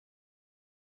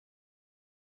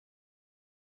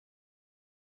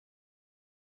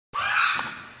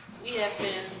We have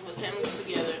been with families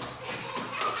together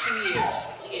for 2 years.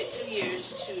 We get 2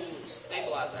 years to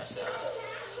stabilize ourselves.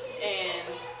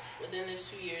 And within these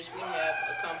 2 years, we have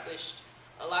accomplished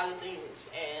a lot of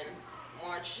things. And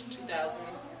March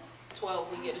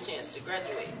 2012, we get a chance to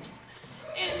graduate.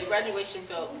 And the graduation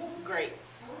felt great.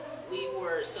 We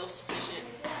were self-sufficient,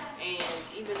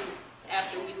 and even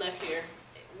after we left here,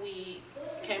 we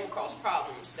came across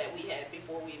problems that we had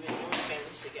before we even joined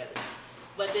families together.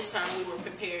 But this time we were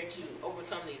prepared to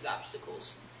overcome these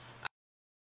obstacles.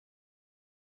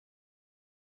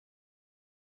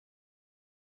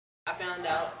 I found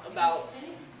out about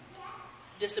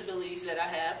disabilities that I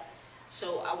have,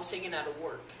 so I was taken out of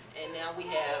work, and now we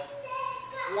have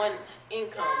one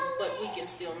income, but we can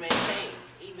still maintain,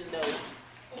 even though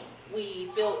we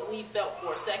felt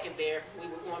for a second there we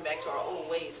were going back to our old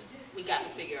ways. We got to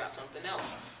figure out something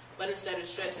else. But instead of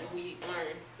stressing, we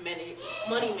learned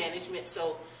money management,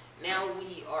 so now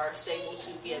we are stable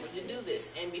to be able to do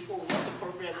this. And before we left the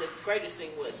program, the greatest thing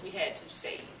was we had to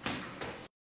save.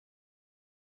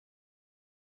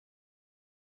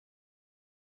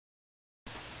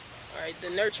 Alright, the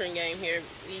nurturing game here,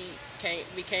 we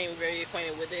became very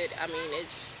acquainted with it. I mean,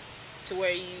 it's to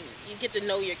where you get to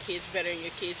know your kids better, and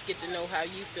your kids get to know how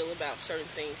you feel about certain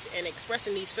things. And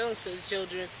expressing these feelings to the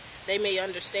children, they may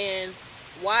understand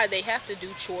why they have to do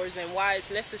chores and why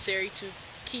it's necessary to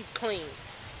keep clean.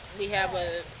 We have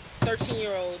a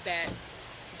 13-year-old that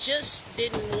just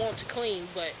didn't want to clean,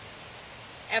 but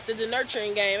after the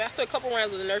nurturing game, after a couple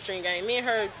rounds of the nurturing game, me and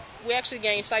her, we actually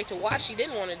gained sight to why she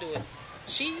didn't want to do it.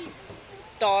 She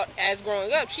thought, as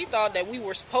growing up, she thought that we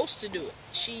were supposed to do it.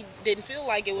 She didn't feel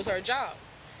like it was her job.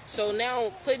 So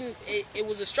now it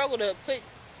was a struggle to put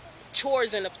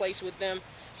chores into place with them.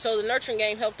 So the nurturing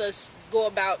game helped us go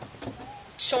about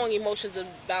showing emotions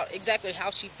about exactly how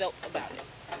she felt about it.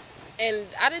 And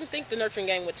I didn't think the nurturing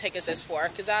game would take us as far,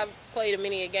 because I've played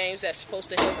many games that's supposed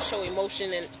to help show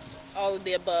emotion and all of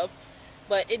the above,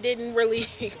 but it didn't really,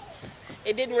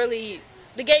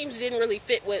 the games didn't really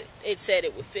fit what it said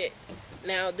it would fit.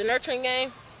 Now, the nurturing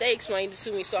game, they explained it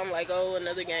to me, so I'm like, oh,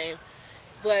 another game.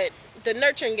 But the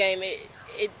nurturing game,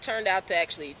 it turned out to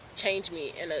actually change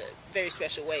me in a very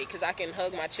special way, because I can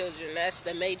hug my children. That's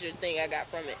the major thing I got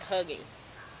from it, hugging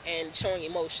and showing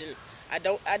emotion. I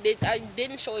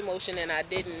didn't show emotion, and I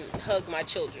didn't hug my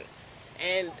children.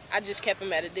 And I just kept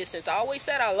them at a distance. I always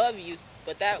said I love you,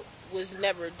 but that was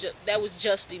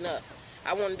just enough.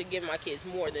 I wanted to give my kids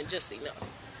more than just enough.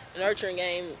 The nurturing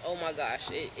game, oh my gosh,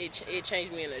 it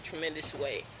changed me in a tremendous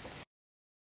way.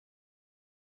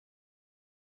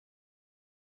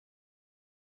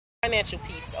 Financial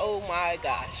peace, oh my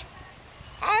gosh.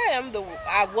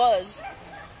 I was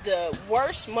the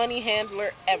worst money handler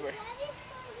ever.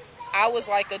 I was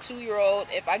like a 2-year-old.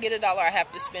 If I get $1, I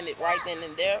have to spend it right then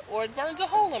and there, or it burns a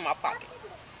hole in my pocket.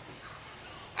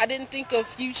 I didn't think of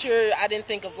future. I didn't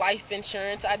think of life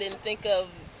insurance. I didn't think of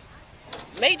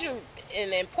major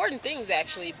and important things,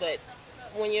 actually, but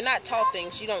when you're not taught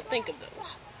things, you don't think of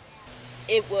those.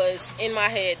 It was in my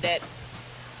head that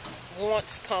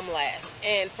wants come last.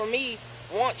 And for me,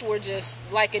 wants were just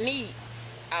like a need.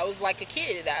 I was like a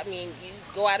kid. I mean, you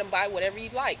go out and buy whatever you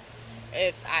like.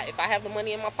 If I have the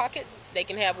money in my pocket, they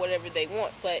can have whatever they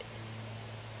want. But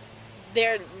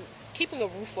keeping a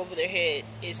roof over their head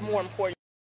is more important.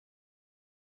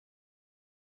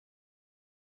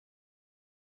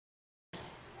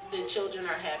 The children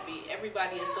are happy.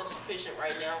 Everybody is self-sufficient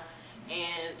right now.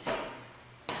 And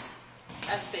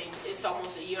as I say, it's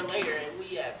almost a year later, and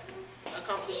we have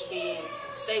accomplished being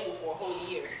stable for a whole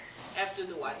year after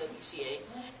the YWCA.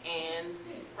 And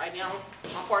right now,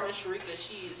 my partner Sharika,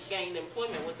 she's gained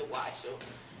employment with the Y, so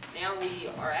now we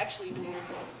are actually doing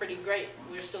pretty great.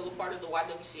 We're still a part of the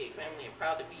YWCA family, and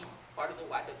proud to be part of the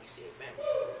YWCA family.